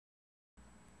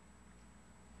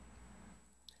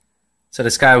So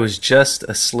this guy was just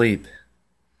asleep,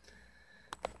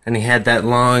 and he had that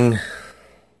long,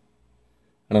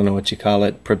 I don't know what you call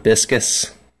it,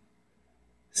 proboscis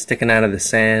sticking out of the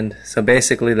sand. So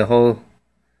basically the whole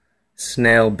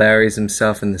snail buries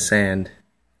himself in the sand,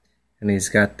 and he's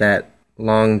got that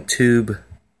long tube.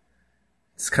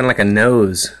 It's kind of like a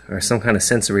nose or some kind of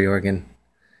sensory organ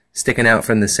sticking out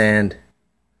from the sand.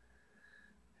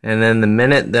 And then the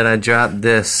minute that I dropped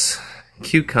this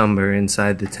cucumber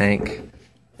inside the tank,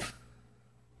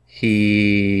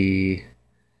 he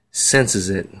senses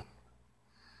it.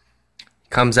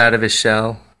 Comes out of his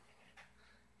shell,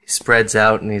 he spreads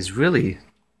out, and he's really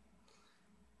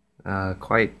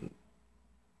quite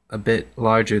a bit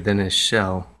larger than his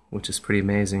shell, which is pretty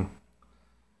amazing.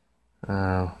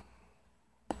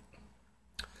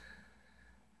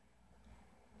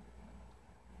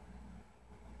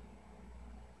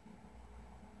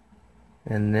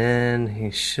 And then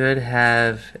he should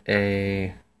have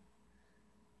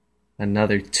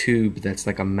another tube that's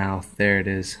like a mouth. There it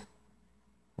is.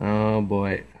 Oh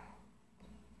boy.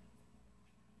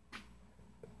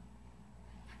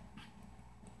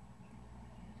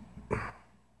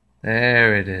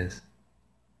 There it is.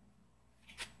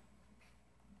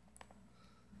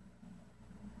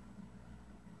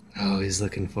 Oh, he's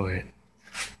looking for it.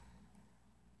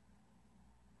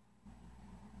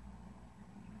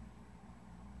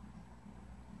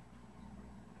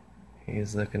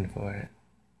 He's looking for it.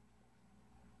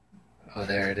 Oh,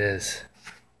 there it is.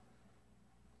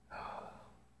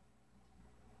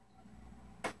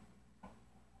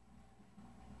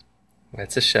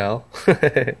 That's a shell.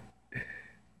 Come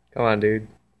on, dude.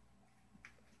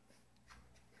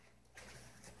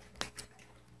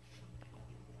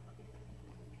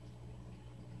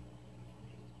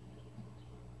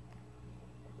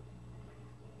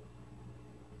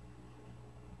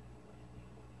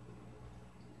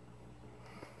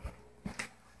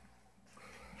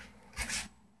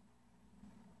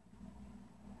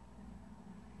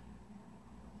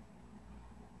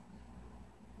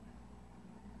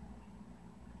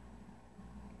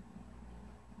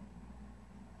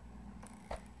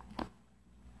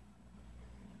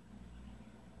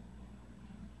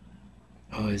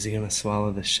 Oh, is he gonna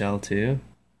swallow the shell too?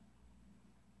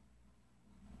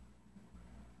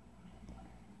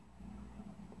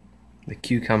 The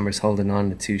cucumber's holding on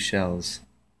to two shells.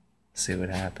 Let's see what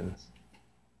happens.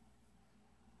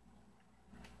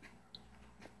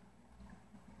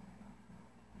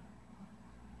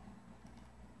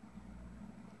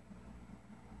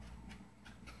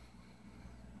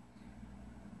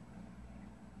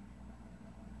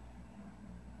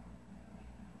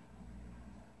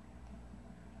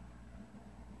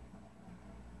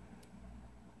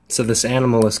 So this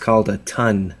animal is called a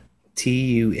tun.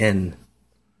 T-U-N.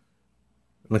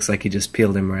 Looks like he just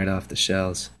peeled him right off the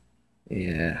shells.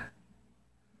 Yeah.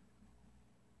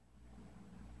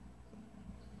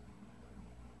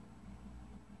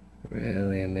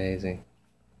 Really amazing.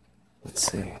 Let's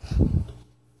see.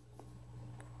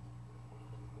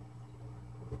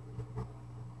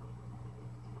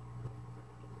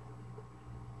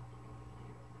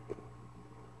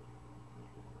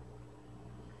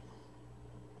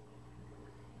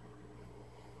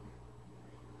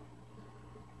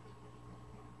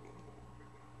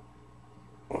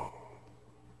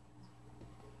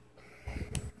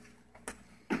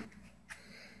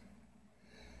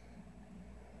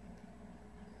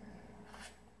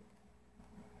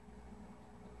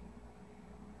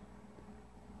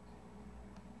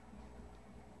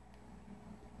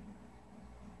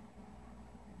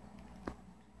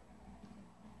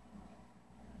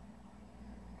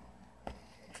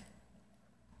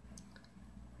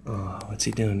 Oh, what's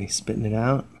he doing? He's spitting it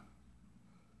out?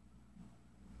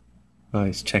 Oh,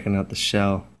 he's checking out the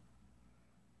shell.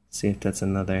 See if that's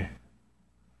another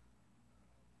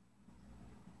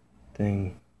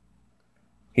thing.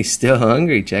 He's still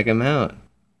hungry. Check him out.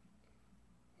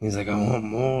 He's like, I want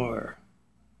more.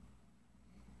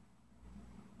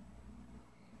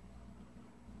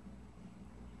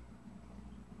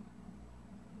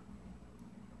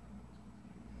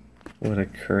 What a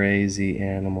crazy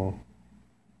animal.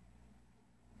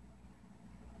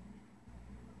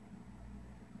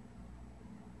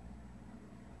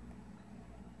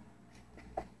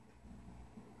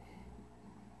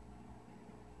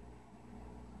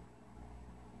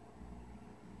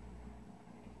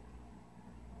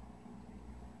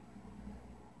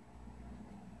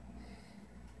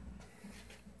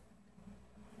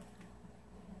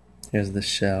 Here's the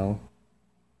shell.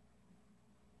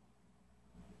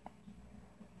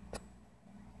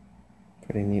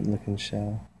 Pretty neat looking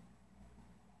shell.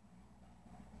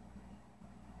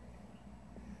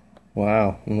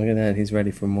 Wow, and look at that, he's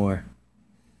ready for more.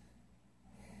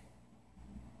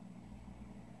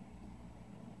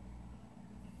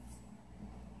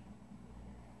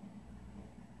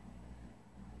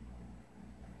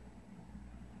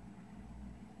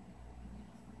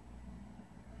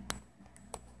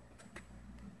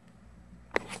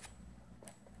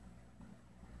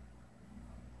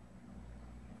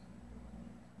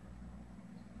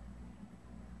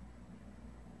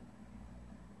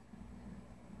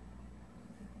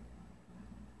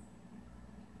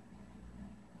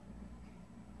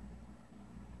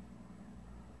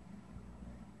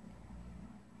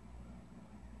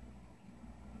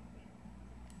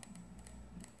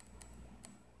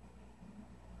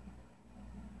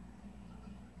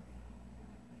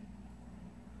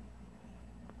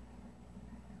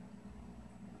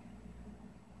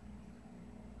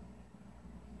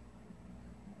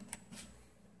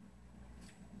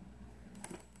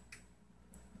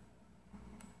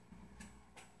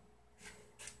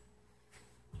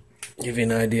 Give you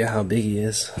an idea how big he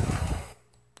is.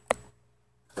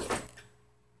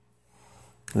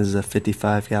 This is a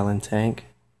 55-gallon tank.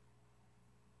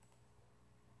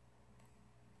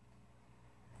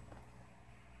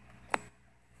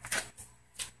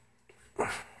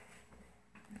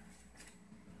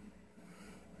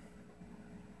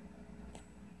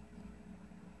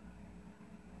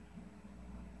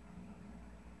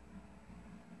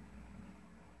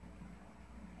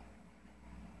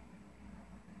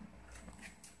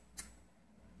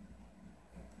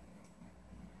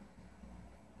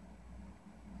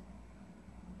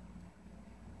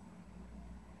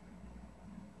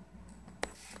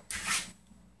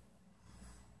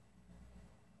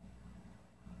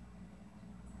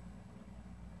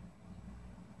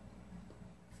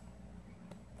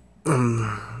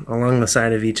 Along the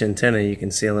side of each antenna you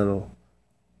can see a little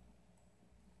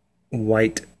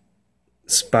white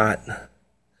spot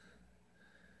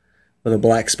with a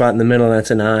black spot in the middle.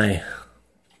 That's an eye,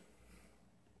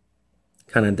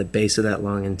 kind of at the base of that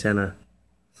long antenna.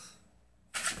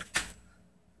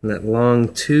 And that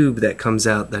long tube that comes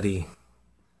out that he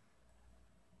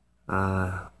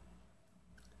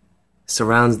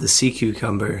surrounds the sea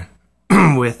cucumber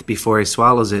with before he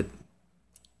swallows it,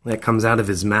 that comes out of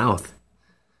his mouth.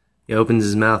 He opens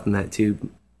his mouth and that tube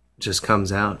just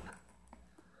comes out.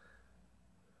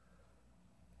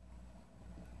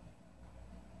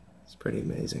 It's pretty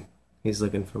amazing. He's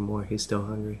looking for more. He's still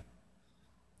hungry.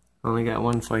 Only got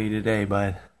one for you today,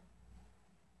 bud.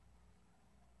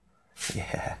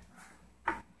 Yeah.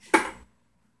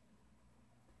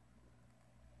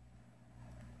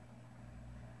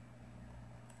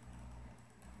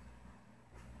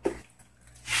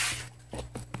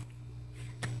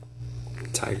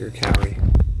 Tiger cowrie.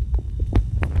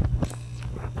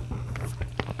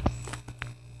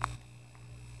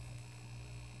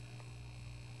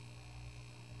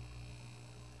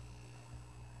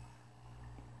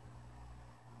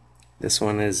 This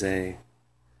one is a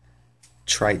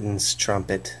Triton's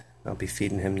trumpet. I'll be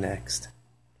feeding him next.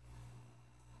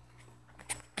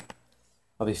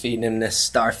 I'll be feeding him this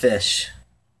starfish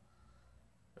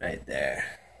right there.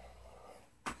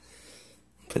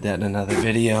 Put that in another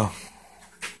video.